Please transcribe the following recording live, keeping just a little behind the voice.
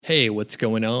Hey, what's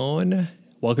going on?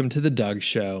 Welcome to the Doug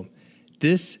Show.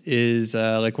 This is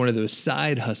like one of those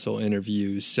side hustle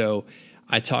interviews. So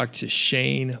I talked to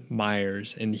Shane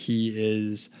Myers, and he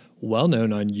is well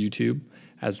known on YouTube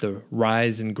as the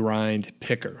Rise and Grind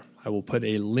Picker. I will put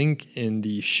a link in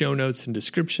the show notes and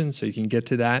description so you can get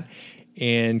to that.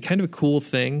 And kind of a cool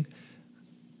thing,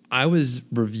 I was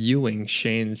reviewing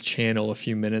Shane's channel a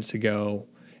few minutes ago,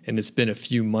 and it's been a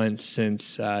few months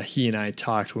since he and I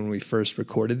talked when we first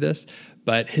recorded this,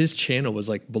 but his channel was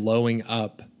like blowing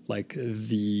up like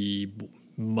the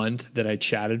month that I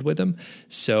chatted with him.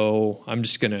 So I'm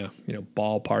just going to,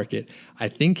 ballpark it. I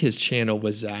think his channel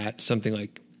was at something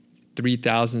like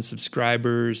 3,000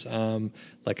 subscribers,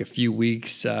 like a few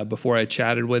weeks before I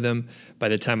chatted with him. By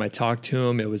the time I talked to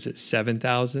him, it was at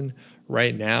 7,000.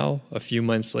 Right now, a few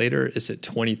months later, it's at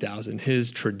 20,000.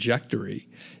 His trajectory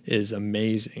is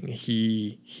amazing.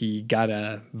 He got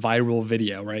a viral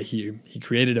video, right? He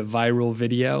created a viral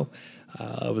video.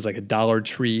 It was like a Dollar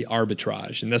Tree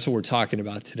arbitrage, and that's what we're talking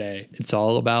about today. It's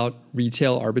all about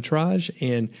retail arbitrage,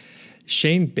 and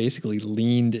Shane basically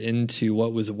leaned into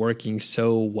what was working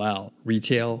so well,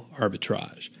 retail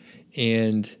arbitrage.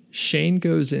 And Shane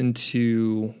goes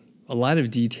into a lot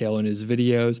of detail in his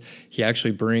videos. He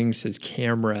actually brings his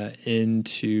camera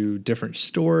into different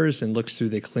stores and looks through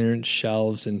the clearance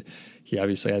shelves. And he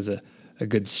obviously has a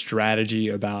good strategy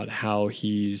about how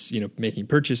he's, making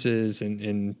purchases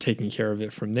and taking care of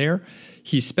it from there.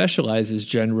 He specializes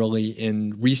generally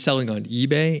in reselling on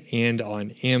eBay and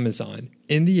on Amazon.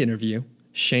 In the interview,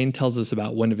 Shane tells us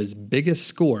about one of his biggest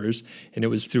scores, and it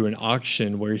was through an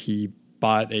auction where he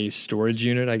bought a storage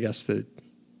unit, I guess that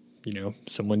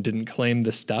someone didn't claim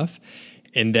the stuff.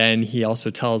 And then he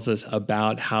also tells us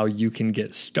about how you can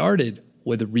get started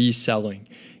with reselling.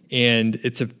 And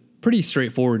it's a pretty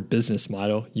straightforward business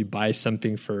model. You buy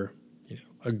something for,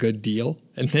 a good deal,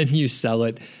 and then you sell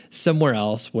it somewhere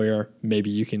else where maybe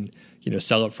you can,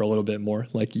 sell it for a little bit more,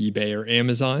 like eBay or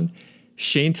Amazon.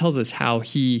 Shane tells us how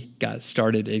he got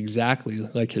started exactly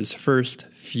like his first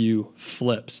few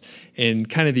flips. And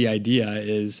kind of the idea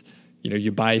is,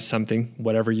 you buy something,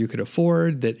 whatever you could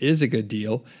afford that is a good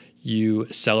deal, you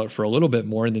sell it for a little bit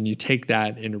more, and then you take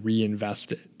that and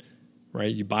reinvest it,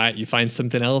 right? You find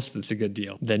something else that's a good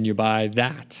deal, then you buy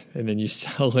that, and then you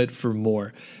sell it for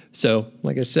more. So,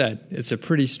 like I said, it's a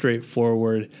pretty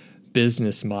straightforward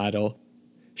business model.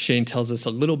 Shane tells us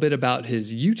a little bit about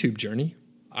his YouTube journey.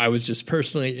 I was just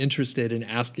personally interested in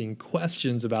asking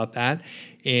questions about that.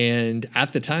 And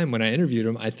at the time when I interviewed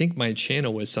him, I think my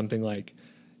channel was something like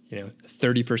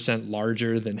 30%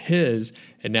 larger than his,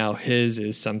 and now his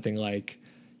is something like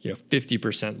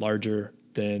 50% larger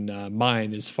than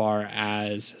mine as far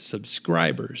as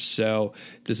subscribers. So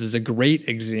this is a great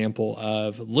example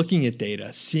of looking at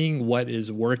data, seeing what is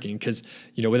working, because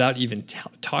without even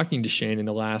talking to Shane in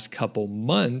the last couple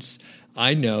months,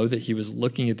 I know that he was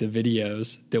looking at the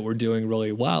videos that were doing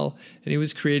really well, and he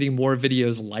was creating more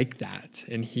videos like that.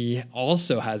 And he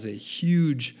also has a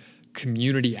huge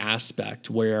community aspect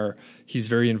where he's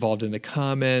very involved in the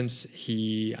comments.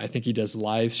 I think he does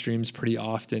live streams pretty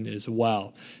often as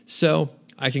well. So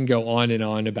I can go on and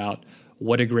on about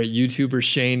what a great YouTuber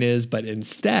Shane is, but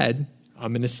instead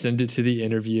I'm going to send it to the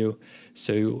interview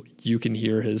so you can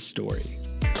hear his story.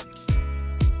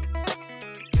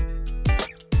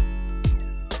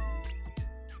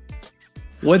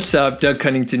 What's up? Doug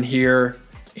Cunnington here,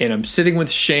 and I'm sitting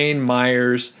with Shane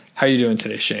Myers. How are you doing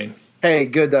today, Shane? Hey,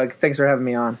 good, Doug. Thanks for having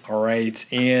me on. All right.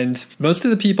 And most of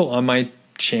the people on my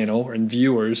channel and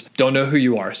viewers don't know who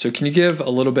you are. So can you give a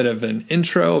little bit of an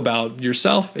intro about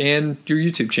yourself and your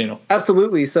YouTube channel?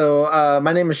 Absolutely. So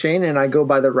my name is Shane, and I go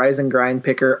by the Rise and Grind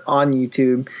Picker on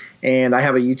YouTube. And I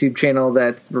have a YouTube channel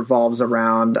that revolves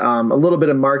around a little bit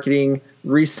of marketing,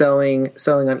 reselling,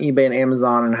 selling on eBay and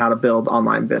Amazon, and how to build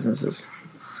online businesses.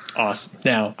 Awesome.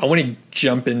 Now, I want to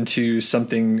jump into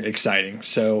something exciting.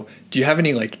 So do you have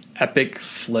any epic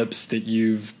flips that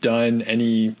you've done,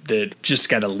 any that just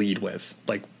got to lead with?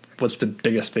 What's the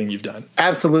biggest thing you've done?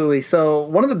 Absolutely. So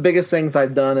one of the biggest things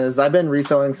I've done is I've been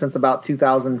reselling since about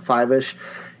 2005-ish.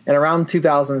 And around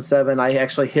 2007, I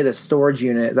actually hit a storage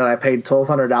unit that I paid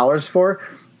 $1,200 for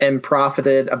and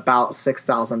profited about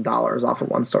 $6,000 off of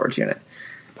one storage unit.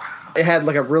 Wow. It had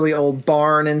a really old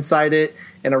barn inside it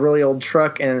and a really old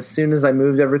truck, and as soon as I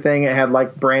moved everything, it had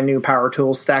brand new power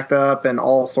tools stacked up and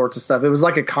all sorts of stuff. It was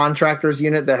like a contractor's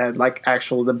unit that had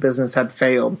the business had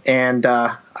failed, and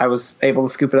I was able to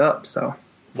scoop it up. So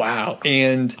wow.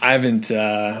 And I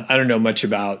don't know much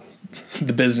about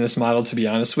the business model, to be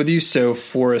honest with you. So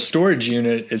for a storage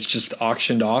unit, it's just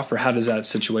auctioned off, or how does that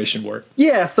situation work?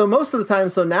 Yeah, so most of the time,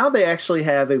 so now they actually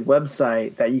have a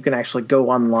website that you can actually go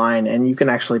online and you can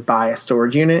actually buy a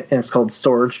storage unit, and it's called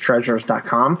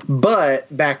storagetreasures.com.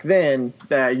 But back then,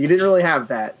 you didn't really have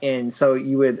that. And so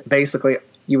you would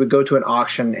go to an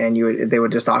auction and they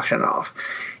would just auction it off.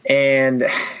 And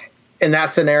in that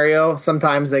scenario,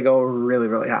 sometimes they go really,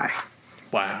 really high.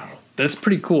 Wow. That's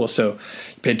pretty cool. So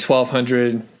you paid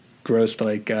 $1,200, grossed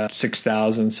like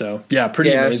 $6,000. So yeah,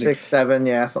 pretty amazing. 6,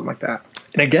 7, something like that.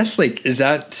 And I guess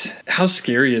how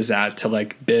scary is that to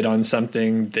like bid on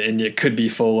something and it could be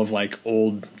full of like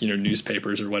old,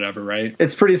 newspapers or whatever, right?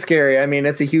 It's pretty scary. I mean,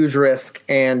 it's a huge risk.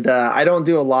 And I don't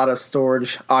do a lot of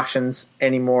storage auctions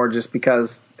anymore just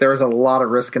because there's a lot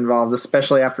of risk involved,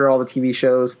 especially after all the TV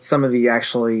shows. Some of the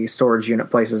actually storage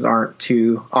unit places aren't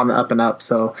too on the up and up.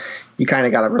 So you kind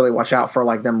of got to really watch out for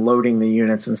like them loading the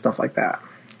units and stuff like that.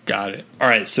 Got it. All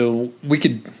right. So we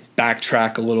could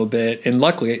backtrack a little bit. And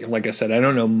luckily, like I said, I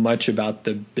don't know much about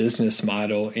the business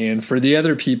model. And for the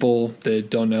other people that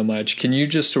don't know much, can you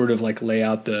just sort of like lay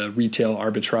out the retail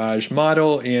arbitrage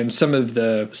model and some of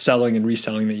the selling and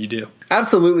reselling that you do?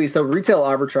 Absolutely. So retail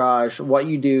arbitrage, what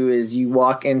you do is you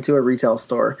walk into a retail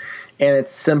store and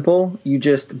it's simple. You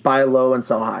just buy low and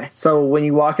sell high. So when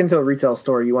you walk into a retail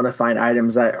store, you want to find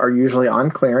items that are usually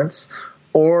on clearance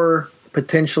or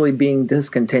potentially being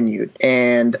discontinued.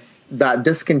 And that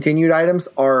discontinued items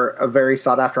are a very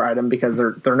sought after item because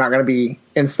they're not going to be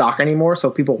in stock anymore. So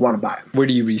people want to buy them. Where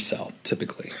do you resell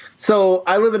typically? So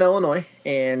I live in Illinois,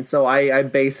 and so I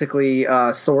basically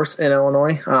source in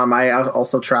Illinois. I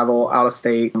also travel out of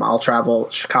state. I'll travel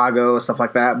Chicago, stuff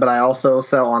like that. But I also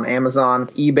sell on Amazon,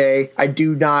 eBay. I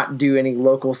do not do any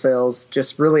local sales.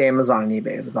 Just really Amazon and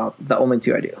eBay is about the only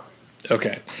two I do.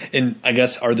 Okay. And I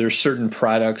guess, are there certain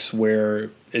products where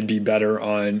it'd be better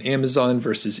on Amazon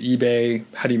versus eBay?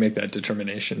 How do you make that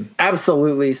determination?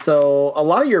 Absolutely. So a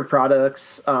lot of your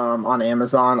products on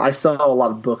Amazon, I sell a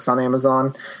lot of books on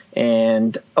Amazon,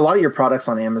 and a lot of your products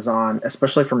on Amazon,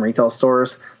 especially from retail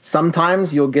stores,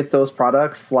 sometimes you'll get those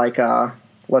products like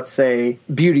let's say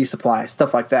beauty supplies,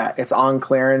 stuff like that. It's on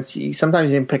clearance. Sometimes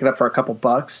you can pick it up for a couple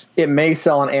bucks. It may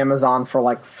sell on Amazon for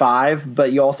like $5,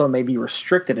 but you also may be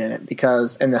restricted in it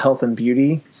because in the health and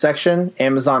beauty section,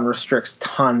 Amazon restricts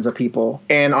tons of people.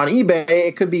 And on eBay,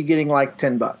 it could be getting like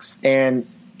 $10. And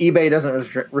eBay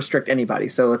doesn't restrict anybody.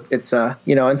 So it's,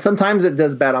 and sometimes it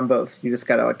does bad on both. You just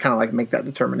got to kind of like make that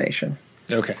determination.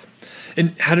 Okay.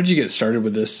 And how did you get started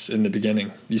with this in the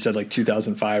beginning? You said like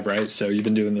 2005, right? So you've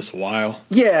been doing this a while.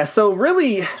 Yeah. So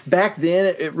really back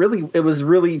then it was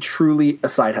really truly a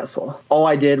side hustle. All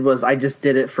I did was I just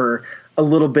did it for a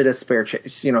little bit of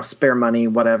spare money,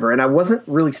 whatever. And I wasn't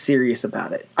really serious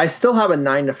about it. I still have a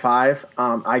 9 to 5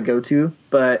 I go to,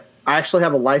 but I actually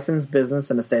have a licensed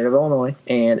business in the state of Illinois,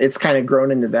 and it's kind of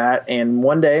grown into that. And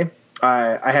one day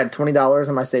I had $20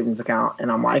 in my savings account,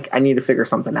 and I'm like, I need to figure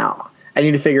something out. I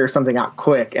need to figure something out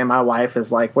quick. And my wife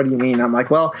is like, what do you mean? I'm like,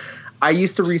 well, I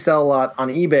used to resell a lot on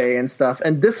eBay and stuff.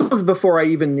 And this was before I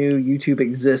even knew YouTube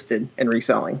existed in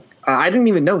reselling. I didn't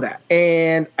even know that.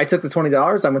 And I took the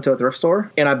 $20. I went to a thrift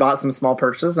store and I bought some small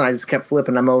purchases, and I just kept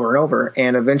flipping them over and over.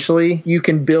 And eventually you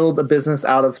can build a business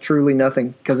out of truly nothing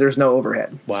because there's no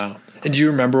overhead. Wow. And do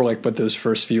you remember like what those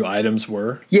first few items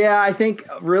were? Yeah, I think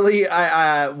really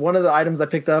one of the items I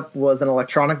picked up was an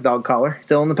electronic dog collar,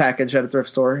 still in the package at a thrift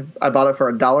store. I bought it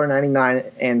for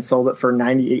 $1.99 and sold it for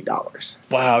 $98.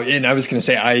 Wow. And I was going to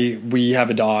say, we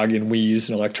have a dog and we use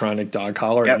an electronic dog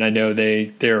collar. Yep. And I know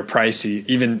they're pricey.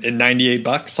 Even at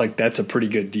 $98, like that's a pretty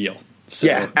good deal. So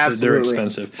yeah, absolutely. They're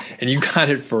expensive. And you got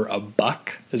it for $1?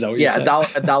 Is that what you said? Yeah,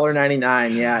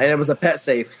 $1.99. Yeah. And it was a pet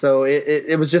safe. So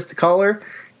it was just a collar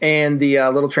and the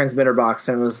little transmitter box,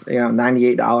 and it was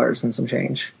 $98 and some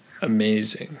change.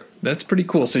 Amazing. That's pretty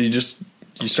cool. So you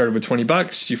started with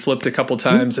 $20, you flipped a couple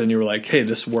times, and you were like, hey,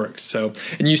 this works. So,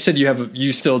 and you said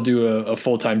you still do a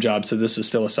full-time job, so this is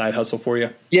still a side hustle for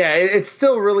you? Yeah, it's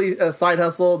still really a side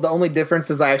hustle. The only difference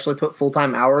is I actually put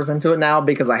full-time hours into it now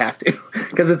because I have to,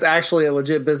 because it's actually a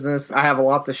legit business. I have a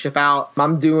lot to ship out.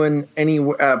 I'm doing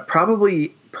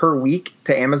probably per week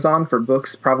to Amazon for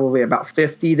books, probably about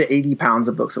 50 to 80 pounds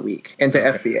of books a week into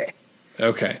FBA.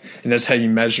 Okay. And that's how you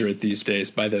measure it these days,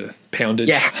 by the poundage?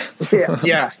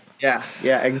 Yeah,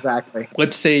 exactly.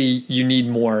 Let's say you need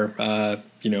more,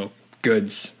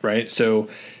 goods, right? So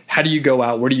how do you go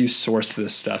out? Where do you source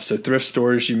this stuff? So thrift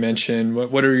stores you mentioned.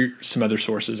 What are some other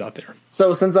sources out there?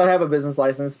 So since I have a business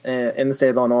license in the state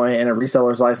of Illinois and a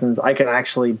reseller's license, I can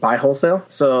actually buy wholesale.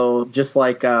 So just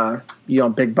like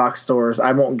big box stores,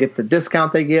 I won't get the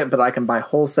discount they get, but I can buy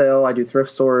wholesale. I do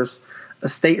thrift stores,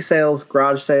 estate sales,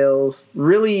 garage sales.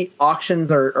 Really,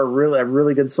 auctions are really a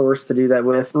really good source to do that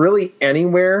with. Really,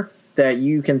 anywhere that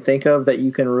you can think of that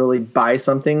you can really buy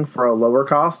something for a lower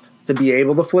cost to be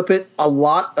able to flip it. A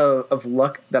lot of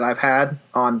luck that I've had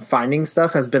on finding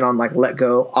stuff has been on like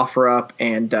Letgo, OfferUp,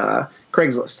 and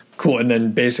Craigslist. Cool. And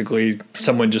then basically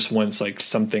someone just wants like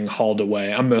something hauled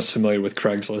away. I'm most familiar with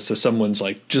Craigslist. So someone's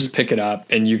like, just pick it up,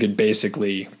 and you could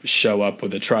basically show up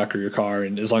with a truck or your car,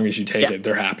 and as long as you take it,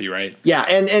 they're happy, right? Yeah.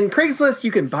 And Craigslist,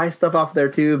 you can buy stuff off there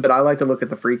too, but I like to look at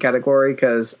the free category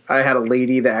because I had a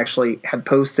lady that actually had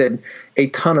posted a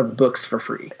ton of books for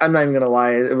free. I'm not even going to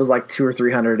lie. It was like 200 or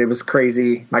 300. It was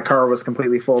crazy. My car was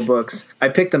completely full of books. I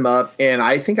picked them up, and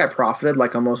I think I profited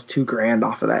like almost $2,000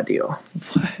 off of that deal.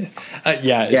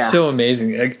 It's so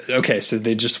amazing. Okay. So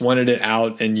they just wanted it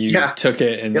out, and you took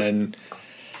it, and then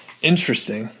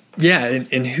interesting. Yeah.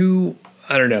 And who,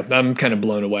 I don't know. I'm kind of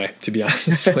blown away, to be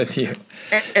honest with you.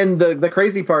 And the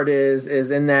crazy part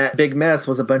is in that big mess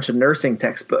was a bunch of nursing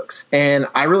textbooks. And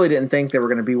I really didn't think they were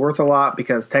going to be worth a lot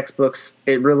because textbooks,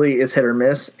 it really is hit or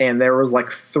miss. And there was like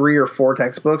 3 or 4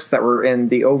 textbooks that were in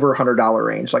the over $100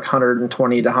 range, like $120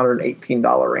 to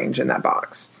 $118 range in that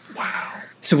box. Wow.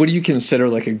 So what do you consider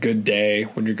like a good day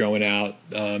when you're going out,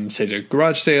 say to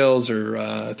garage sales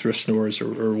or thrift stores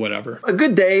or whatever? A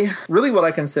good day, really what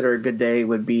I consider a good day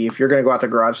would be if you're going to go out to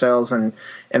garage sales and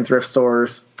thrift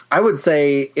stores. I would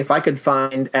say if I could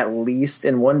find at least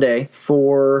in one day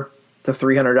 $400 to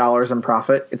 $300 in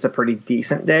profit, it's a pretty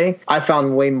decent day. I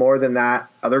found way more than that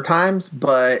other times,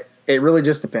 but it really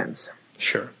just depends.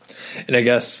 Sure. And I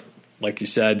guess, like you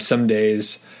said, some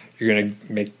days you're going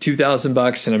to make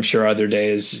 $2,000, and I'm sure other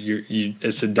days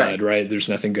it's a dud, right? There's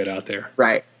nothing good out there.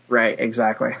 Right,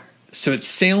 exactly. So it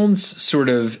sounds sort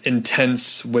of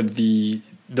intense with the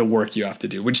work you have to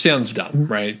do, which sounds dumb,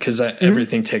 right? Because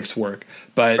everything takes work.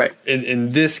 But in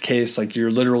this case, like you're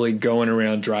literally going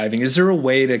around driving. Is there a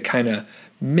way to kind of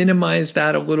minimize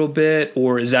that a little bit,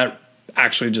 or is that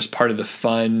actually just part of the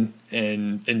fun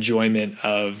and enjoyment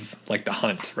of like the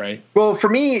hunt, right? Well, for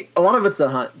me, a lot of it's a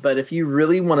hunt, but if you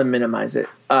really want to minimize it,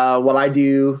 what I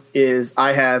do is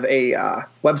I have a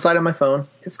website on my phone.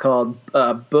 It's called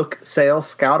Book Sale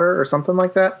Scouter or something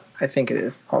like that. I think it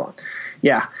is. Hold on.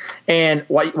 Yeah. And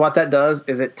what that does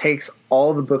is it takes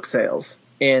all the book sales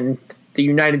in the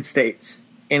United States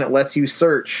and it lets you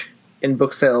search in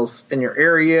book sales in your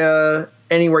area,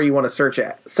 anywhere you want to search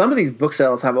at. Some of these book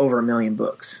sales have over 1 million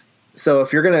books. So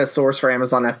if you're going to source for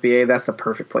Amazon FBA, that's the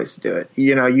perfect place to do it.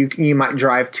 You know, you might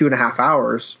drive 2.5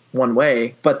 hours one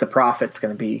way, but the profit's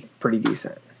going to be pretty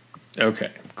decent.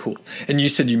 Okay, cool. And you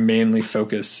said you mainly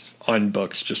focus on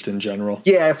books just in general?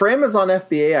 Yeah, for Amazon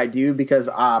FBA, I do because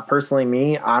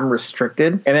personally, I'm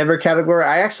restricted in every category.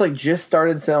 I actually just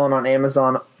started selling on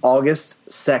Amazon August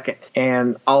 2nd,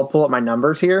 and I'll pull up my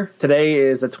numbers here. Today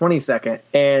is the 22nd,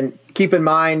 and keep in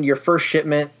mind your first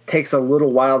shipment takes a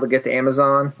little while to get to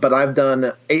Amazon, but I've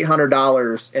done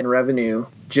 $800 in revenue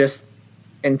just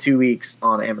in 2 weeks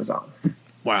on Amazon.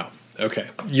 Wow. Okay.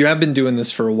 You have been doing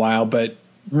this for a while, but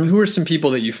who are some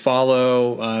people that you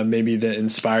follow, maybe that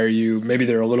inspire you? Maybe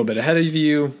they're a little bit ahead of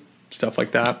you, stuff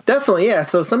like that. Definitely, yeah.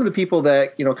 So some of the people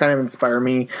that, kind of inspire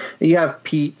me, you have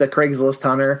Pete, the Craigslist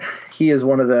hunter. He is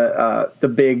one of the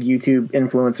big YouTube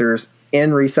influencers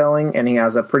in reselling, and he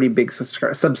has a pretty big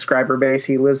subscriber base.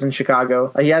 He lives in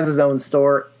Chicago. He has his own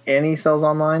store, and he sells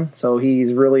online, so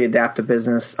he's really adapted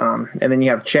business. And then you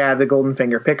have Chad, the Golden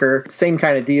Finger Picker. Same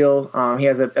kind of deal. He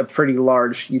has a pretty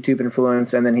large YouTube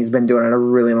influence, and then he's been doing it a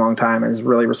really long time and is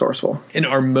really resourceful. And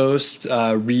are most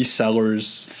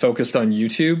resellers focused on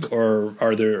YouTube, or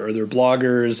are there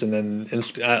bloggers? And then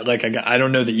I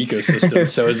don't know the ecosystem.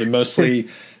 So is it mostly?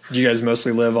 Do you guys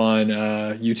mostly live on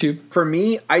YouTube? For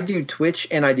me, I do Twitch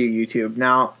and I do YouTube.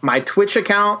 Now, my Twitch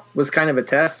account was kind of a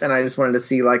test, and I just wanted to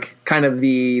see kind of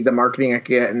the marketing I could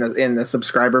get in the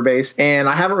subscriber base. And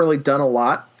I haven't really done a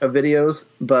lot of videos,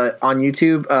 but on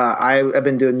YouTube, I've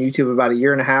been doing YouTube about 1.5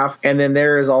 years. And then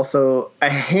there is also a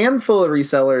handful of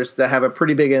resellers that have a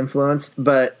pretty big influence,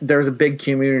 but there's a big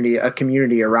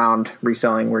community around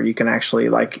reselling where you can actually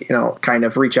kind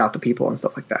of reach out to people and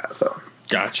stuff like that. So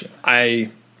gotcha.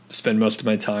 I spend most of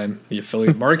my time in the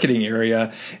affiliate marketing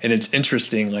area, and it's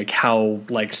interesting like how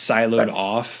like siloed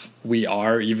off we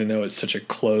are, even though it's such a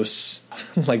close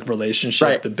like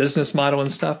relationship, the business model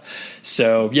and stuff.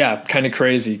 So yeah, kind of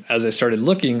crazy. As I started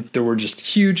looking, there were just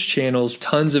huge channels,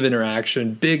 tons of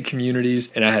interaction, big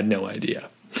communities, and I had no idea.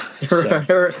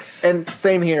 So. And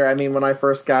same here. I mean, when I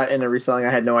first got into reselling,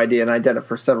 I had no idea, and I did it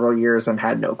for several years and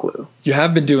had no clue. You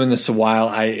have been doing this a while.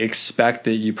 I expect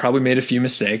that you probably made a few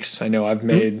mistakes. I know I've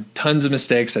made tons of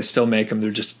mistakes. I still make them.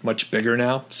 They're just much bigger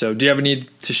now. So do you have a need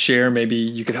to share? Maybe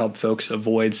you could help folks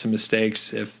avoid some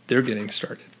mistakes if they're getting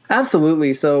started.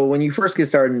 Absolutely. So when you first get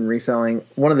started in reselling,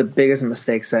 one of the biggest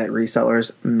mistakes that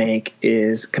resellers make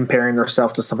is comparing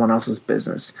themselves to someone else's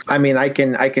business. I mean, I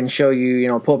can show you,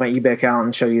 pull up my eBay account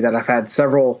and show you that I've had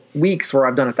several weeks where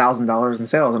I've done $1,000 in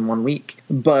sales in 1 week.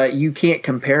 But you can't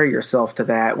compare yourself to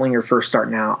that when you're first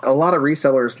starting out. A lot of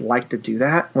resellers like to do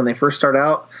that when they first start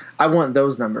out. I want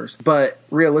those numbers. But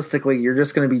realistically, you're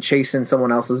just going to be chasing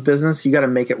someone else's business. You got to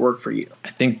make it work for you. I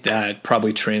think that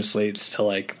probably translates to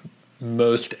like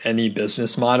most any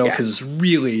business model, because it's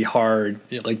really hard.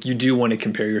 Like you do want to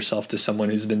compare yourself to someone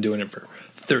who's been doing it for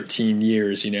 13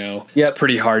 years, It's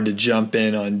pretty hard to jump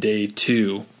in on day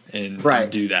 2 and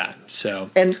do that.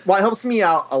 So, and what helps me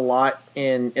out a lot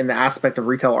in the aspect of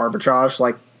retail arbitrage,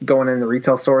 like going into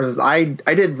retail stores, is I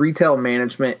did retail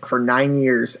management for 9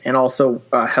 years and also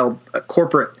held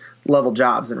corporate level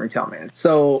jobs in retail management.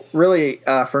 So really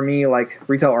for me, like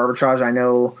retail arbitrage, I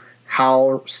know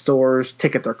how stores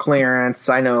ticket their clearance.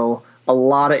 I know a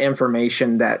lot of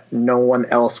information that no one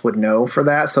else would know for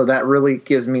that. So that really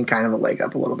gives me kind of a leg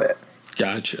up a little bit.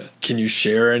 Gotcha. Can you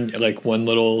share like one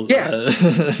little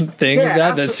thing of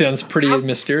that? That sounds pretty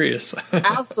mysterious.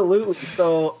 Absolutely.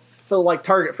 So like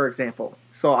Target, for example.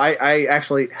 So I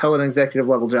actually held an executive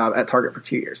level job at Target for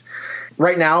 2 years.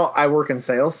 Right now I work in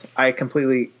sales. I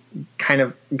completely kind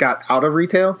of got out of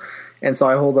retail. And so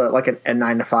I hold a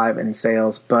 9 to 5 in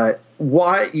sales. But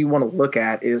what you want to look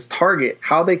at is Target,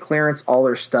 how they clearance all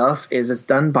their stuff is it's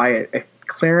done by a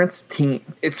clearance team.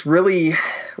 It's really,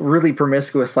 really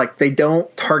promiscuous. Like they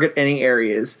don't target any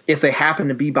areas. If they happen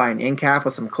to be by an end cap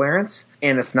with some clearance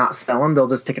and it's not selling, they'll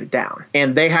just ticket it down.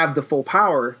 And they have the full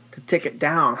power to ticket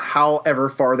down however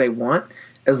far they want,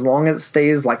 as long as it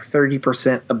stays like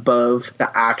 30% above the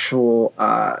actual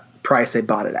price they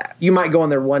bought it at. You might go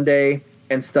in there one day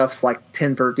and stuff's like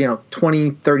 20,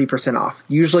 30% off.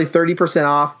 Usually 30%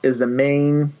 off is the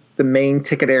main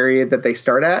ticket area that they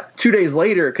start at. 2 days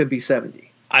later, it could be 70.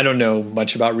 I don't know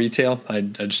much about retail. I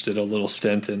just did a little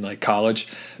stint in like college,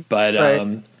 but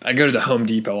I go to the Home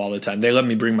Depot all the time. They let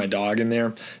me bring my dog in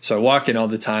there. So I walk in all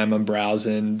the time. I'm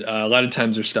browsing. A lot of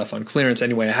times there's stuff on clearance.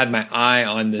 Anyway, I had my eye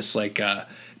on this like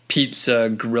pizza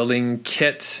grilling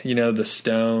kit, the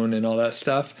stone and all that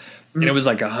stuff. And it was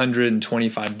like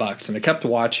 $125, and I kept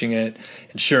watching it.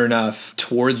 And sure enough,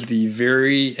 towards the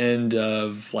very end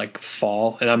of like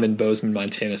fall, and I'm in Bozeman,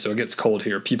 Montana, so it gets cold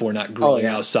here. People are not grilling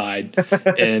outside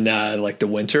in like the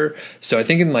winter. So I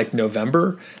think in like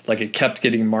November, like it kept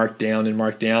getting marked down,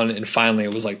 and finally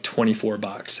it was like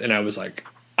 $24, and I was like,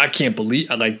 I can't believe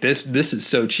like this is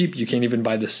so cheap. You can't even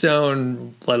buy the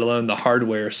stone, let alone the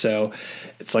hardware. So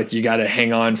it's like you got to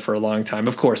hang on for a long time.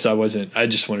 Of course, I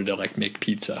just wanted to like make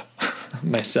pizza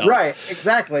myself. Right,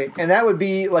 exactly. And that would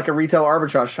be like a retail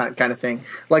arbitrage kind of thing.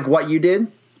 Like what you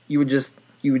did, you would just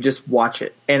watch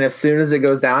it. And as soon as it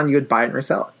goes down, you would buy it and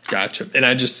resell it. Gotcha. And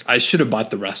I should have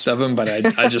bought the rest of them, but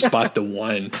I just bought the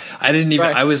one. I didn't even,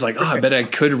 I was like, I bet I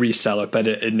could resell it, but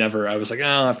it never, I was like,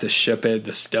 I'll have to ship it.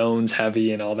 The stone's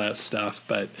heavy and all that stuff,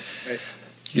 but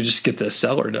you could just get the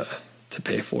seller to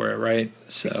pay for it. Right.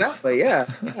 So exactly. Yeah.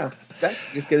 Exactly.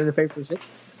 Just get them to pay for the ship.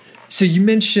 So you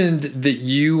mentioned that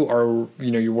you are,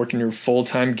 you're working your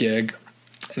full-time gig,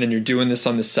 and then you're doing this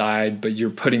on the side, but you're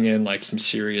putting in like some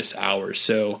serious hours.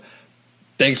 So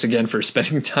thanks again for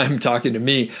spending time talking to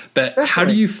me. But how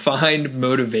do you find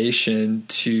motivation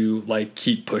to like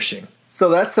keep pushing? So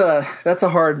that's a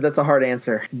hard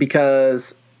answer,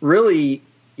 because really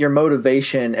your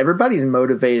motivation, everybody's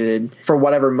motivated for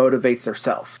whatever motivates their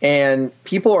self. And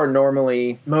people are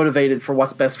normally motivated for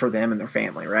what's best for them and their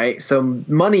family, right? So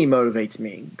money motivates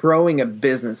me. Growing a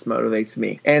business motivates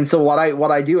me. And so what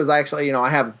I do is I actually, I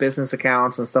have business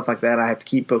accounts and stuff like that I have to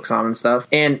keep books on and stuff.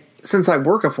 And since I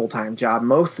work a full-time job,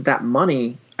 most of that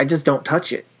money, I just don't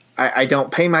touch it. I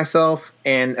don't pay myself,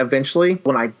 and eventually,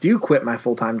 when I do quit my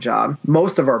full-time job,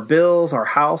 most of our bills, our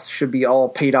house should be all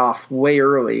paid off way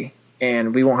early,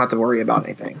 and we won't have to worry about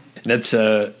anything. That's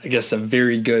I guess a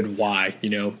very good why.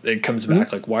 It comes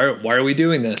back like, why are we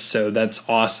doing this? So that's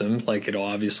awesome. Like, it'll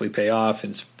obviously pay off,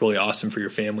 and it's really awesome for your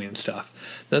family and stuff.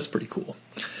 That's pretty cool.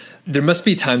 There must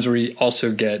be times where you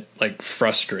also get like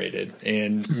frustrated,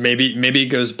 and maybe it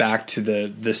goes back to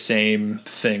the same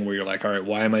thing where you're like, all right,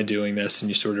 why am I doing this? And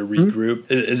you sort of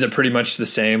regroup. Is it pretty much the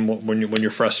same when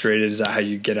you're frustrated? Is that how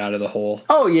you get out of the hole?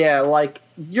 Oh yeah. Like,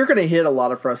 you're going to hit a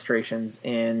lot of frustrations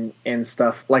in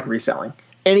stuff like reselling.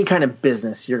 Any kind of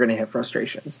business, you're going to hit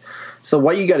frustrations. So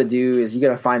what you got to do is you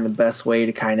got to find the best way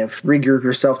to kind of regroup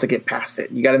yourself to get past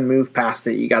it. You got to move past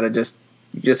it. You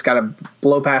just got to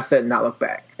blow past it and not look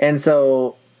back. And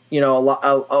so,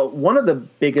 one of the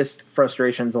biggest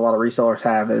frustrations a lot of resellers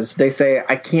have is they say,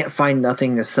 I can't find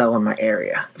nothing to sell in my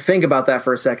area. Think about that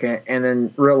for a second, and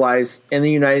then realize in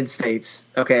the United States,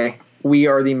 okay, we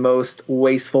are the most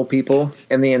wasteful people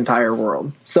in the entire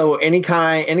world. So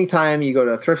anytime you go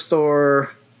to a thrift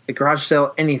store, a garage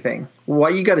sale, anything,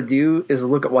 what you got to do is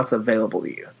look at what's available to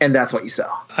you, and that's what you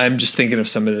sell. I'm just thinking of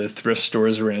some of the thrift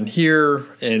stores around here,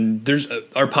 and there's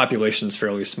our population is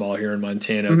fairly small here in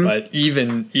Montana, but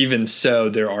even so,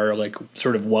 there are like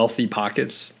sort of wealthy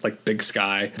pockets, like Big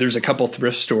Sky. There's a couple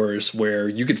thrift stores where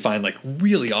you could find like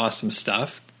really awesome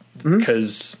stuff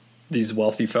because these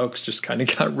wealthy folks just kind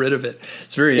of got rid of it.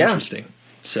 It's very interesting.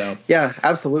 So yeah,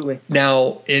 absolutely.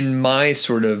 Now, in my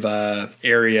sort of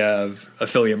area of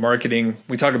affiliate marketing,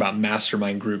 we talk about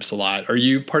mastermind groups a lot. Are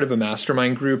you part of a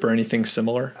mastermind group or anything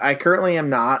similar? I currently am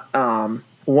not.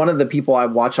 One of the people I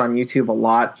watch on YouTube a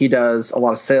lot, he does a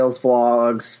lot of sales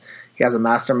vlogs. He has a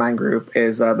mastermind group,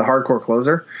 is the Hardcore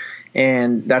Closer.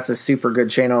 And that's a super good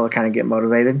channel to kind of get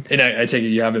motivated. And I take it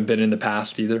you haven't been in the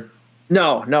past either?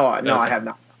 No, okay. I have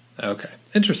not. Okay.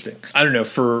 Interesting. I don't know,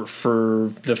 for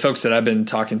the folks that I've been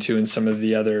talking to in some of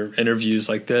the other interviews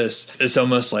like this, it's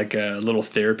almost like a little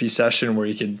therapy session where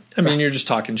you're just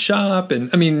talking shop,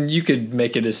 and you could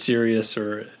make it as serious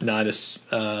or not as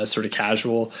sort of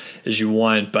casual as you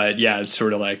want, but yeah, it's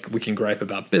sort of like we can gripe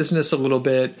about business a little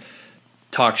bit,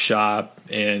 talk shop,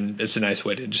 and it's a nice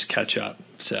way to just catch up.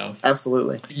 So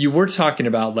absolutely. You were talking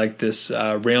about like this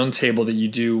round table that you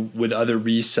do with other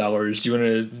resellers. Do you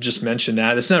want to just mention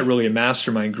that? It's not really a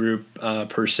mastermind group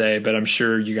per se, but I'm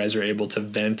sure you guys are able to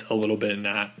vent a little bit in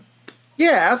that.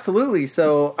 Yeah, absolutely.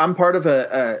 So I'm part of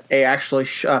a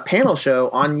panel show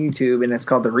on YouTube, and it's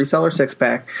called the Reseller Six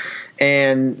Pack.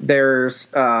 And there's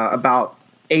about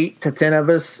 8 to 10 of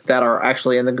us that are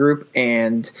actually in the group.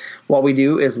 And what we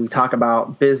do is we talk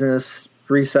about business,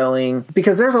 reselling,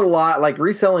 because there's a lot like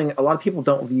reselling. A lot of people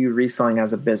don't view reselling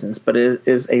as a business, but it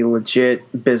is a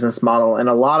legit business model. And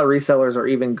a lot of resellers are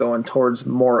even going towards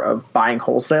more of buying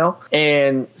wholesale.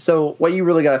 And so what you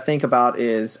really got to think about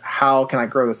is, how can I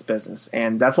grow this business?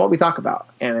 And that's what we talk about.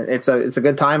 And it's a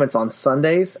good time. It's on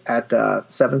Sundays at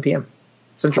 7 p.m.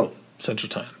 Central. Cool. Central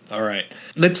Time. All right.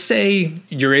 Let's say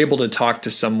you're able to talk to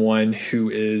someone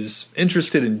who is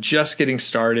interested in just getting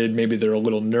started. Maybe they're a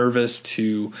little nervous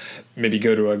to maybe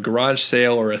go to a garage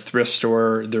sale or a thrift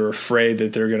store. They're afraid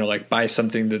that they're going to like buy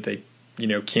something that they,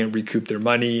 can't recoup their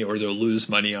money or they'll lose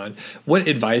money on. What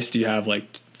advice do you have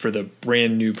like for the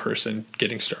brand new person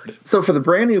getting started? So for the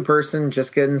brand new person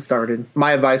just getting started,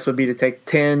 my advice would be to take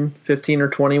 10, 15, or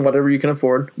 20, whatever you can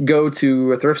afford. Go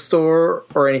to a thrift store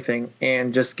or anything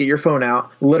and just get your phone out.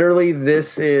 Literally,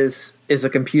 this is a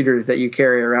computer that you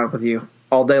carry around with you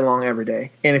all day long, every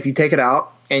day. And if you take it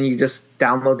out and you just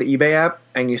download the eBay app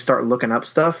and you start looking up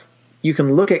stuff, you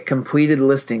can look at completed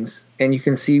listings and you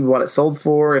can see what it sold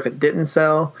for, if it didn't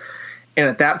sell. And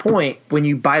at that point, when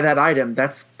you buy that item,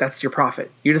 that's your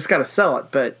profit. You just got to sell it,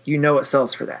 but it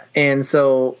sells for that. And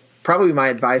so probably my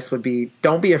advice would be,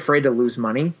 don't be afraid to lose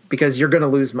money, because you're going to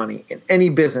lose money. In any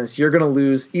business, you're going to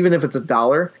lose, even if it's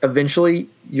 $1, eventually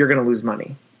you're going to lose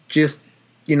money. Just,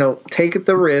 take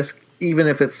the risk, even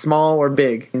if it's small or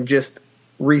big, and just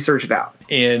research it out.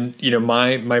 And,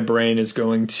 my brain is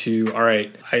going to, all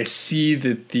right, I see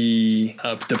that the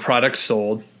product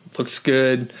sold, looks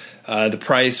good. The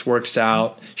price works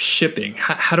out. Shipping.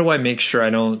 How do I make sure I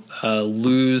don't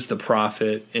lose the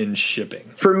profit in shipping?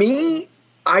 For me,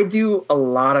 I do a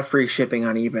lot of free shipping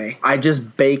on eBay. I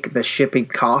just bake the shipping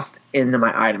cost into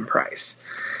my item price.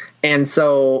 And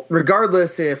so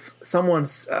regardless if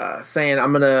someone's saying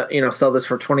I'm going to sell this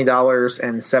for $20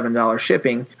 and $7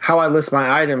 shipping, how I list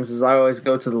my items is I always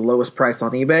go to the lowest price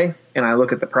on eBay and I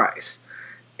look at the price.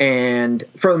 And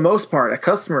for the most part, a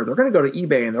customer, they're going to go to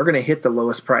eBay and they're going to hit the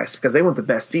lowest price because they want the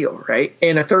best deal, right?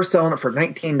 And if they're selling it for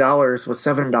 $19 with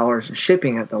 $7 in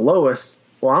shipping at the lowest,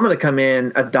 well, I'm going to come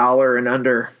in $1 and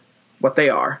under what they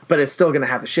are, but it's still going to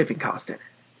have the shipping cost in it.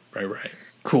 Right.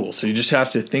 Cool. So you just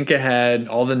have to think ahead.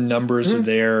 All the numbers are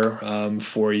there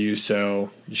for you, so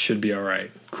you should be all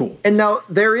right. Cool. And now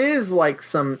there is like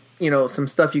some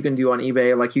stuff you can do on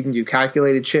eBay, like you can do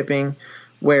calculated shipping,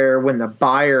 where when the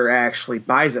buyer actually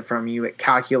buys it from you, it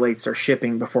calculates their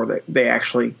shipping before they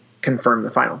actually confirm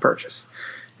the final purchase.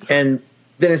 And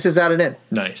then it's just added in.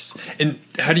 Nice. And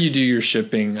how do you do your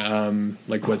shipping?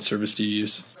 Like what service do you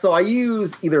use? So I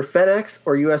use either FedEx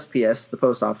or USPS, the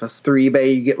post office. Through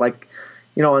eBay, you get like,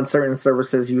 on certain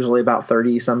services, usually about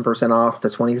 30% off to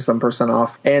 20%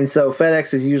 off. And so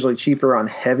FedEx is usually cheaper on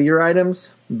heavier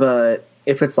items, but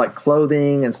if it's like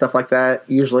clothing and stuff like that,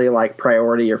 usually like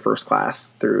priority or first class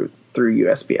through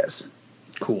USPS.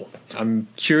 Cool. I'm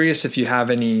curious if you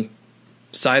have any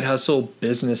side hustle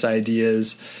business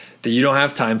ideas that you don't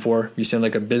have time for. You sound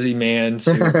like a busy man.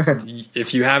 So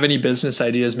if you have any business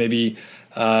ideas, maybe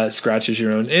scratches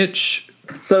your own itch.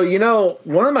 So,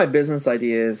 one of my business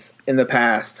ideas in the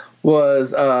past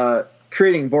was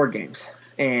creating board games.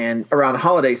 And around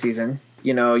holiday season,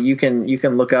 you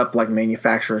can look up like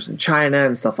manufacturers in China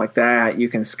and stuff like that. You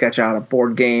can sketch out a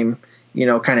board game,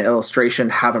 kind of illustration,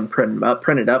 have them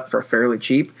printed up for fairly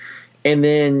cheap. And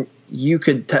then you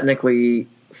could technically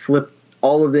flip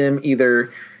all of them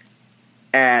either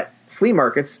at flea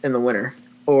markets in the winter,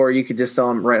 or you could just sell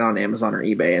them right on Amazon or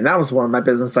eBay. And that was one of my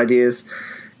business ideas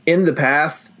in the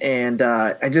past, and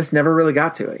I just never really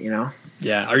got to it,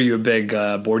 Yeah. Are you a big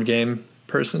board game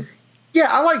person? Yeah,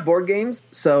 I like board games.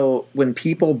 So when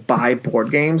people buy board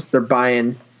games, they're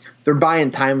buying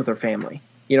time with their family.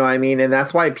 You know what I mean? And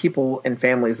that's why people and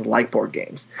families like board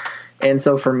games. And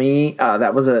so for me,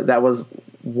 that was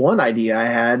one idea I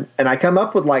had, and I come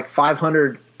up with like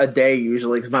 500 a day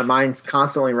usually because my mind's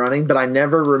constantly running, but I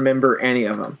never remember any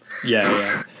of them.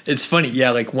 Yeah. It's funny. Yeah.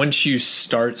 Like once you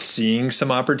start seeing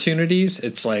some opportunities,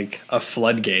 it's like a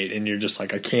floodgate and you're just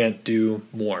like, I can't do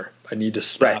more. I need to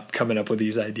stop coming up with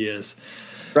these ideas.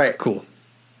 Right. Cool.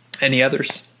 Any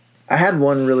others? I had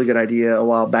one really good idea a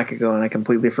while back ago and I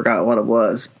completely forgot what it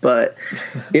was, but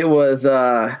it was,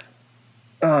 So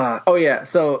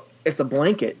it's a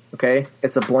blanket. Okay.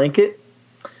 It's a blanket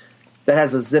that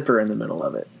has a zipper in the middle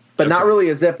of it. But not really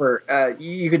a zipper.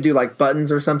 You could do like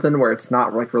buttons or something where it's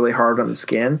not like really hard on the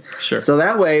skin. Sure. So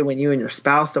that way, when you and your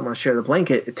spouse don't want to share the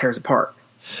blanket, it tears apart.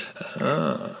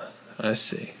 I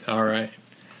see. All right.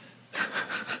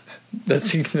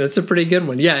 That's a pretty good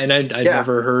one. Yeah, and I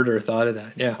never heard or thought of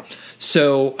that. Yeah.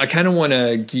 So I kind of want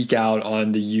to geek out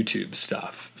on the YouTube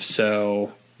stuff.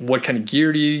 So what kind of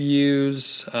gear do you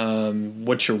use?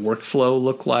 What's your workflow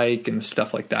look like and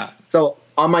stuff like that? So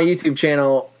on my YouTube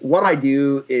channel, what I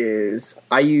do is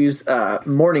I use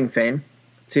Morning Fame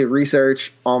to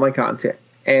research all my content.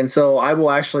 And so I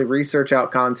will actually research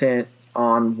out content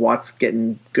on what's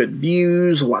getting good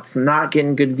views, what's not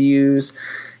getting good views.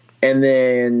 And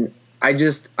then I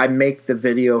make the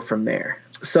video from there.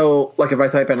 So like if I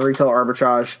type in retail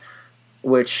arbitrage,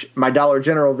 which my Dollar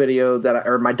General video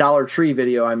my Dollar Tree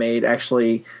video I made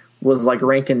actually was like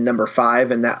ranking number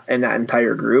 5 in that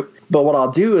entire group. But what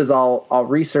I'll do is I'll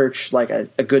research like a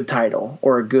good title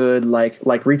or a good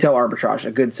like retail arbitrage,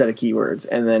 a good set of keywords.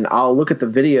 And then I'll look at the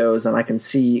videos and I can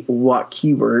see what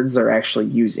keywords they're actually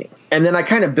using. And then I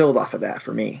kind of build off of that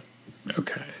for me.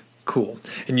 Okay, cool.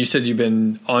 And you said you've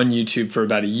been on YouTube for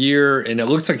about a year and it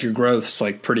looks like your growth's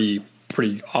like pretty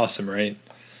awesome, right?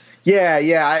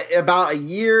 Yeah. About a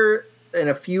year and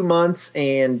a few months.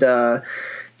 And,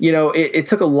 it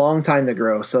took a long time to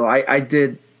grow. So I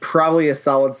did probably a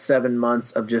solid 7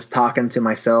 months of just talking to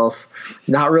myself,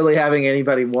 not really having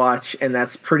anybody watch. And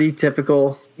that's pretty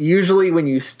typical. Usually when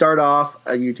you start off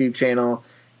a YouTube channel,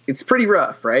 it's pretty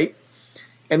rough, right?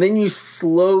 And then you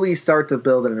slowly start to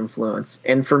build an influence.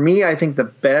 And for me, I think the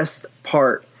best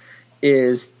part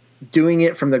is doing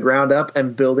it from the ground up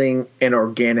and building an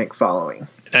organic following.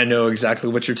 I know exactly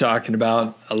what you're talking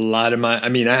about. A lot of I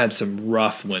had some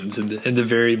rough ones in the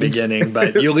very beginning,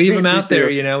 but you leave them out there,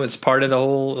 it's part of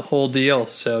the whole deal.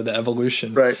 So the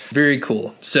evolution, right? Very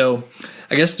cool. So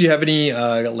I guess, do you have any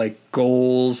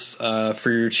goals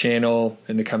for your channel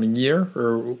in the coming year,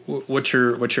 or what's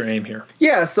your aim here?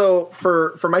 Yeah. So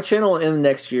for my channel in the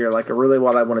next year, really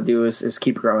what I want to do is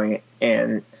keep growing it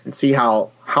and see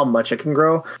how much it can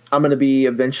grow. I'm going to be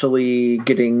eventually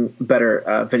getting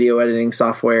better video editing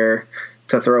software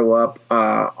to throw up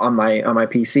on my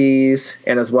PCs,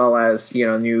 and as well as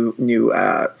new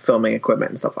filming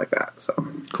equipment and stuff like that. So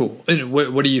cool. And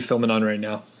what are you filming on right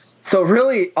now? So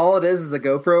really, all it is a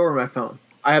GoPro or my phone.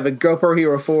 I have a GoPro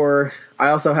Hero 4. I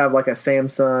also have like a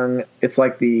Samsung. It's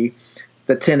like the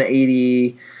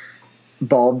 1080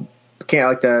 bulb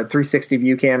like the 360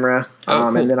 view camera.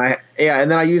 Cool. And then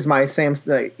I use my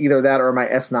Samsung, either that or my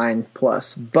S9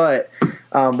 Plus. But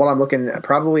what I'm looking at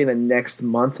probably in the next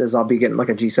month is I'll be getting like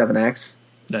a G7X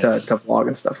to vlog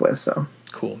and stuff with. So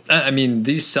cool. I mean,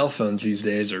 these cell phones these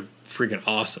days are freaking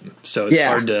awesome. So it's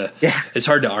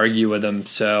hard to argue with them.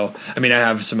 So, I mean, I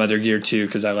have some other gear too,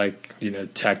 cause I like,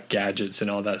 tech gadgets and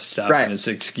all that stuff. Right. And it's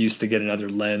an excuse to get another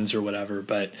lens or whatever,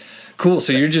 but cool.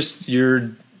 So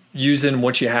you're using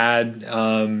what you had.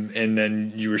 And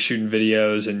then you were shooting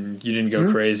videos and you didn't go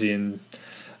crazy. And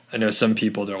I know some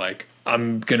people, they're like,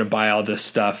 I'm going to buy all this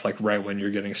stuff like right when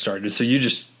you're getting started. So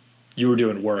you were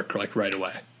doing work like right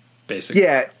away, basically.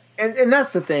 Yeah. And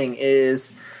that's the thing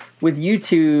is, with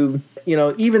YouTube,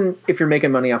 even if you're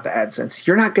making money off the AdSense,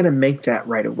 you're not going to make that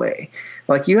right away.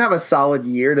 Like, you have a solid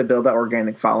year to build that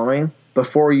organic following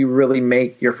before you really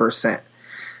make your first cent.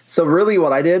 So really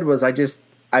what I did was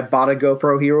I bought a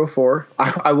GoPro Hero 4.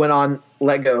 I went on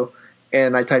Let Go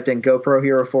and I typed in GoPro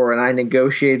Hero 4 and I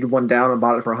negotiated one down and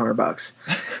bought it for $100.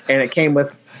 And it came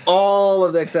with all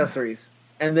of the accessories.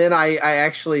 And then I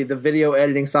actually, the video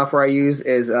editing software I use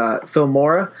is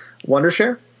Filmora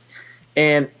Wondershare.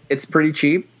 And it's pretty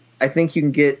cheap. I think you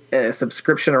can get a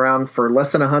subscription around for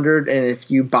less than $100, and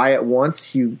if you buy it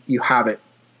once, you have it.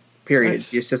 Period.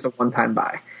 Nice. It's just a one-time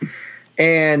buy.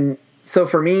 And so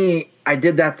for me, I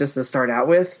did that just to start out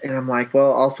with, and I'm like,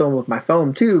 well, I'll film with my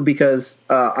phone too, because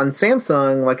on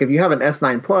Samsung, like if you have an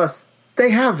S9 Plus, they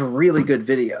have really good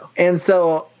video. And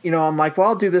so, I'm like, well,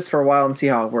 I'll do this for a while and see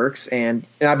how it works. And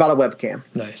I bought a webcam.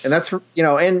 Nice. And that's,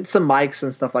 and some mics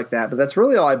and stuff like that. But that's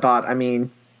really all I bought. I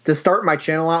mean, to start my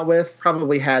channel out with,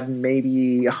 probably had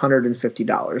maybe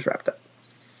 $150 wrapped up.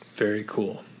 Very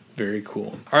cool. Very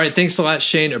cool. All right. Thanks a lot,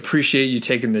 Shane. Appreciate you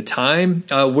taking the time.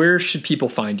 Where should people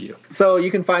find you? So you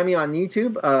can find me on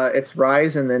YouTube. It's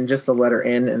Rise and then just the letter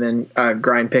N and then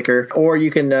Grind Picker. Or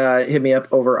you can hit me up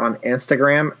over on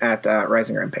Instagram at Rise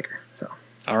and Grind Picker. So.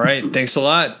 All right. Thanks a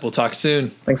lot. We'll talk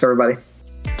soon. Thanks, everybody.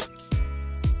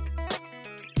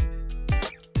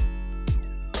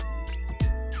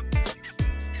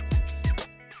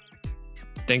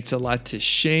 Thanks a lot to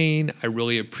Shane. I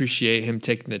really appreciate him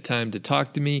taking the time to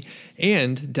talk to me,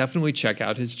 and definitely check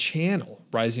out his channel,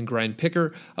 Rise and Grind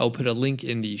Picker. I'll put a link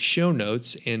in the show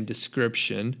notes and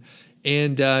description.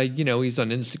 And, he's on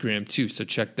Instagram too, so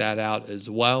check that out as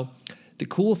well. The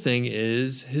cool thing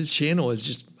is his channel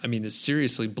is is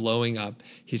seriously blowing up.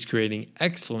 He's creating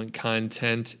excellent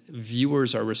content.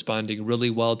 Viewers are responding really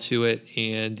well to it,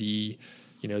 and the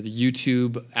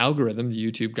YouTube algorithm,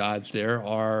 the YouTube gods there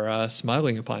are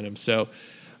smiling upon him. So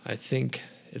I think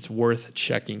it's worth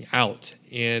checking out.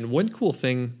 And one cool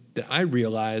thing that I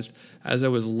realized as I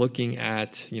was looking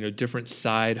at, different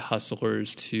side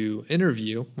hustlers to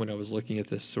interview, when I was looking at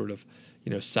this sort of,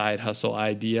 side hustle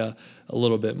idea a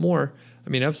little bit more,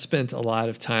 I've spent a lot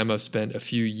of time. I've spent a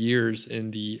few years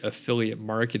in the affiliate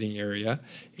marketing area.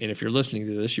 And if you're listening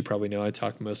to this, you probably know I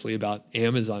talk mostly about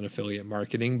Amazon affiliate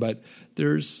marketing, but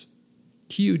there's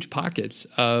huge pockets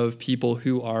of people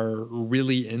who are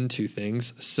really into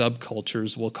things,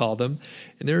 subcultures we'll call them.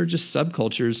 And there are just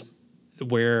subcultures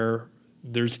where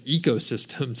there's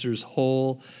ecosystems, there's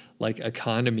whole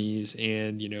economies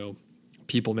and,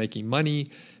 people making money,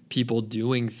 people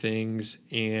doing things,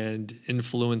 and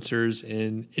influencers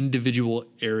in individual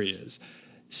areas.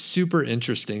 Super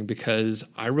interesting because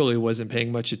I really wasn't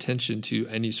paying much attention to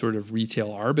any sort of retail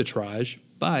arbitrage.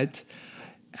 But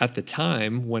at the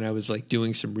time when I was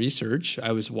doing some research,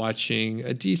 I was watching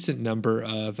a decent number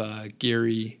of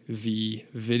Gary V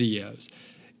videos,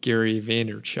 Gary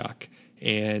Vaynerchuk.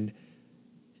 And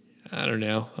I don't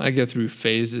know, I go through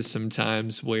phases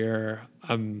sometimes where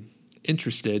I'm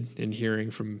interested in hearing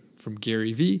from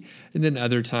Gary V, and then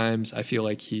other times I feel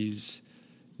like he's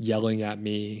yelling at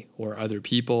me or other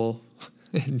people,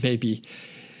 and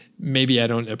maybe I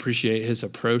don't appreciate his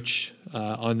approach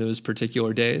on those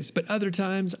particular days, but other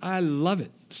times I love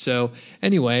it. So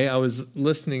anyway, I was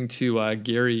listening to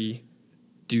Gary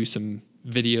do some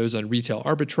videos on retail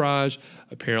arbitrage.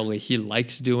 Apparently he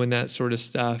likes doing that sort of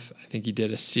stuff. I think he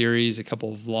did a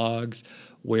couple of vlogs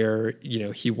where,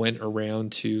 he went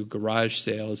around to garage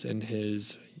sales in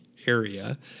his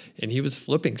area and he was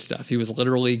flipping stuff. He was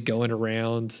literally going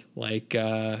around like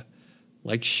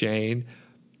Shane,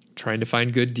 trying to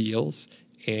find good deals.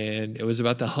 And it was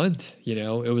about the hunt,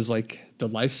 it was like the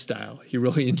lifestyle. He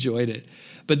really enjoyed it.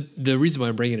 But the reason why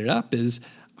I'm bringing it up is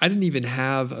I didn't even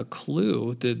have a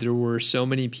clue that there were so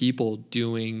many people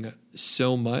doing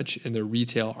so much in the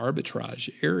retail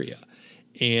arbitrage area.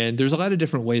 And there's a lot of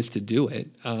different ways to do it.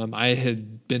 I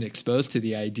had been exposed to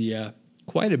the idea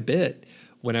quite a bit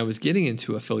when I was getting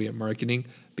into affiliate marketing,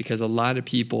 because a lot of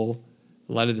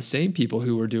the same people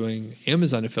who were doing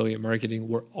Amazon affiliate marketing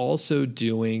were also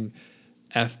doing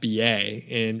FBA,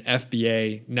 and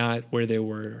FBA, not where they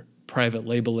were private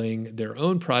labeling their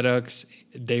own products.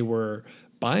 They were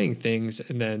buying things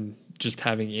and then just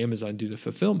having Amazon do the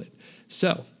fulfillment.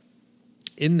 So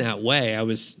in that way, I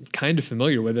was kind of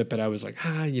familiar with it, but I was like,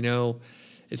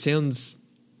 it sounds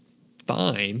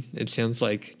fine. It sounds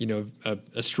like,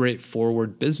 a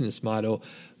straightforward business model.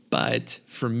 But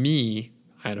for me,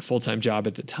 I had a full-time job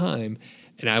at the time,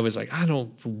 and I was like, I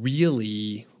don't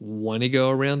really want to go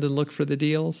around and look for the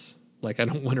deals. Like, I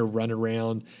don't want to run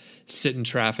around, sit in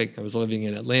traffic. I was living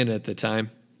in Atlanta at the time.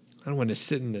 I don't want to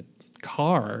sit in the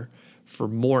car for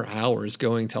more hours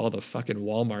going to all the fucking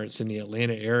Walmarts in the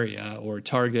Atlanta area or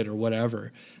Target or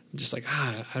whatever. I'm just like,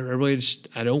 I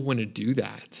don't want to do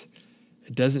that.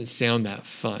 It doesn't sound that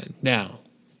fun. Now,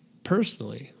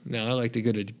 personally, I like to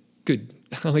get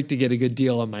a good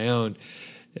deal on my own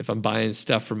if I'm buying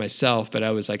stuff for myself, but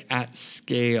I was like, at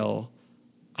scale,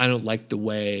 I don't like the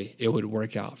way it would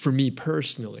work out. For me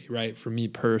personally, right? For me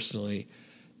personally,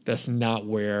 that's not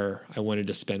where I wanted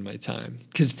to spend my time.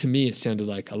 Because to me, it sounded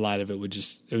like a lot of it was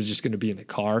just going to be in the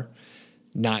car.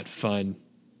 Not fun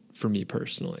for me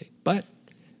personally. But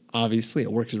obviously,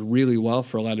 it works really well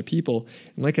for a lot of people.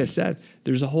 And like I said,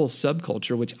 there's a whole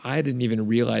subculture, which I didn't even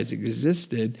realize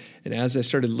existed. And as I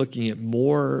started looking at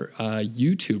more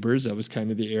YouTubers, that was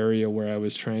kind of the area where I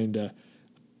was trying to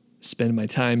spend my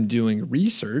time doing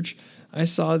research. I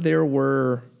saw there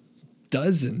were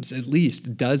at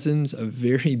least dozens of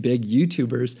very big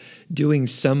YouTubers doing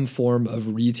some form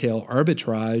of retail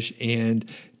arbitrage, and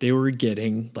they were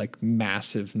getting like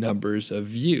massive numbers of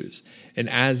views. And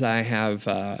as I have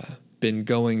been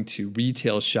going to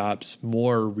retail shops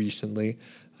more recently,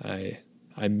 I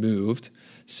moved,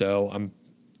 so I'm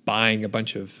buying a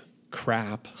bunch of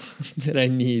crap that I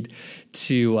need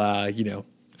to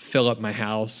fill up my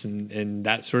house and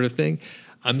that sort of thing.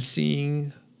 I'm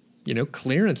seeing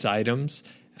clearance items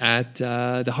at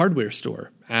the hardware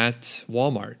store, at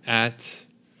Walmart, at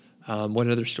what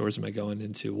other stores am I going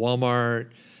into? Walmart,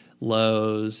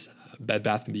 Lowe's, Bed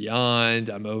Bath & Beyond.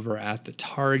 I'm over at the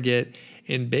Target.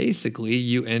 And basically,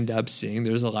 you end up seeing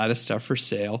there's a lot of stuff for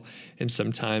sale, and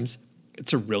sometimes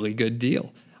it's a really good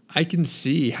deal. I can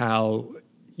see how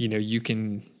you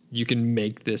can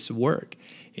make this work.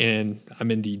 And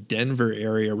I'm in the Denver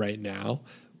area right now,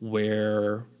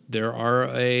 where there are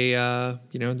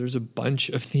there's a bunch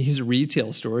of these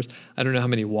retail stores. I don't know how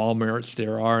many Walmarts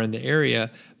there are in the area,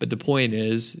 but the point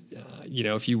is,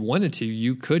 if you wanted to,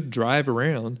 you could drive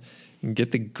around and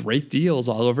get the great deals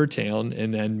all over town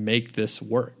and then make this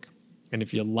work. And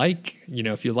if you like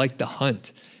the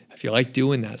hunt, if you like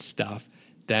doing that stuff,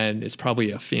 then it's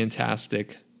probably a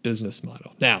fantastic business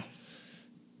model. Now,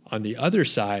 on the other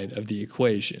side of the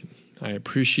equation, I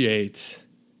appreciate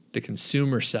the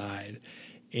consumer side.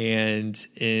 And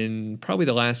in probably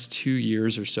the last 2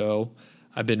 years or so,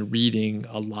 I've been reading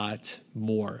a lot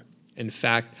more. In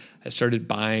fact, I started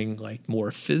buying like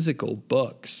more physical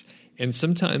books. And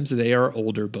sometimes they are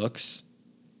older books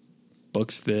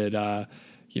that,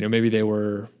 maybe they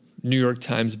were New York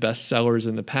Times bestsellers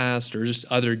in the past or just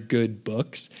other good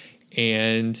books.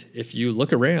 And if you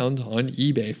look around on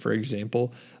eBay, for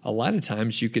example, a lot of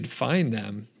times you could find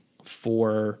them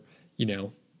for,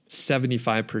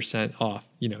 75% off.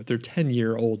 They're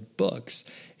 10-year-old books,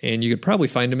 and you could probably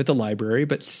find them at the library,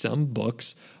 but some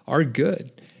books are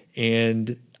good,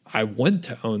 and I want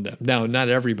to own them. Now, not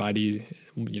everybody,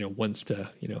 wants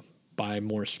to, buy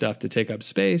more stuff to take up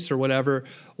space or whatever,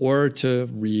 or to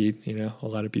read. A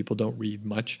lot of people don't read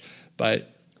much,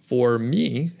 but for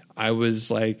me, I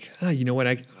was like, you know what?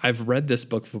 I've read this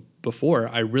book before.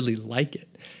 I really like it.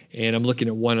 And I'm looking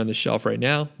at one on the shelf right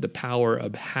now, The Power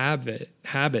of Habit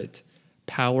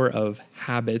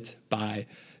by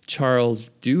Charles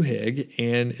Duhigg.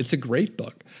 And it's a great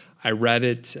book. I read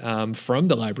it from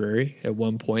the library at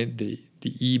one point, the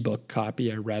ebook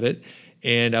copy. I read it.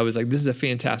 And I was like, this is a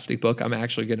fantastic book. I'm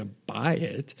actually going to buy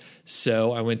it.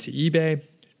 So I went to eBay,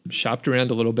 shopped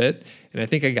around a little bit, and I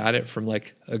think I got it from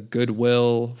like a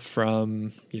Goodwill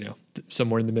from,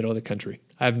 somewhere in the middle of the country.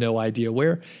 I have no idea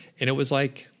where. And it was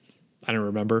like, I don't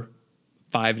remember,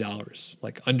 $5,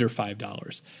 like under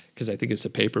 $5, because I think it's a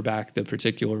paperback, the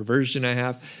particular version I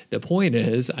have. The point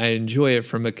is, I enjoy it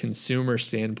from a consumer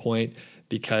standpoint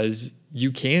because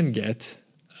you can get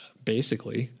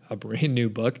basically a brand new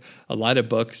book. A lot of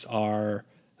books are,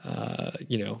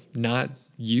 not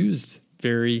used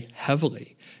very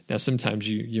heavily. Now, sometimes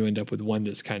you end up with one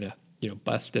that's kind of,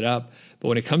 busted up. But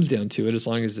when it comes down to it, as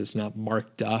long as it's not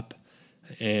marked up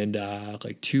and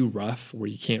like too rough where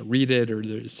you can't read it or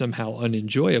there's somehow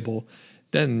unenjoyable,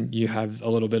 then you have a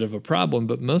little bit of a problem.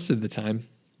 But most of the time,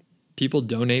 people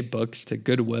donate books to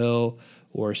Goodwill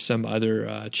or some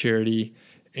other charity,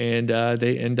 and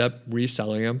they end up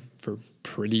reselling them for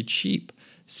pretty cheap.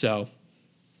 So,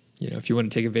 if you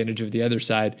want to take advantage of the other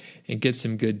side and get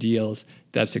some good deals,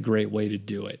 that's a great way to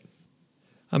do it.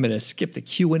 I'm going to skip the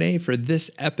Q&A for this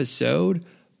episode,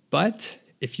 but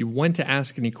if you want to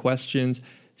ask any questions,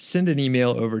 send an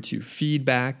email over to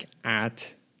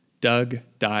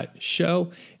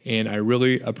feedback@doug.show, and I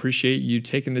really appreciate you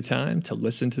taking the time to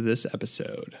listen to this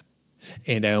episode.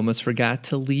 And I almost forgot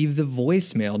to leave the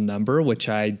voicemail number, which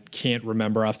I can't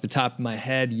remember off the top of my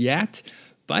head yet,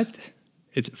 but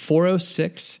it's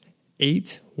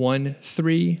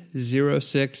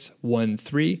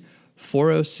 406-813-0613,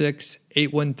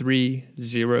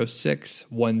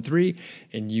 406-813-0613,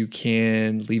 and you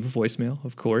can leave a voicemail,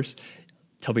 of course.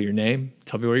 Tell me your name,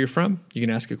 tell me where you're from. You can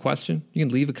ask a question, you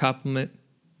can leave a compliment.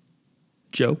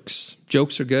 Jokes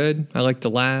are good. I like to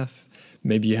laugh.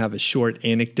 Maybe you have a short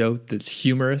anecdote that's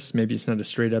humorous. Maybe it's not a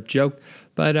straight up joke,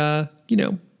 but I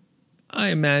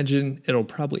imagine it'll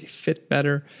probably fit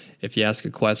better if you ask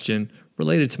a question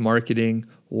related to marketing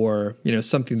or,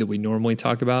 something that we normally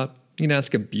talk about. You can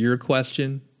ask a beer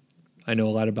question. I know a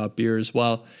lot about beer as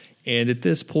well. And at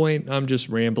this point, I'm just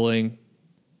rambling.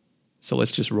 So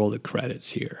let's just roll the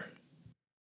credits here.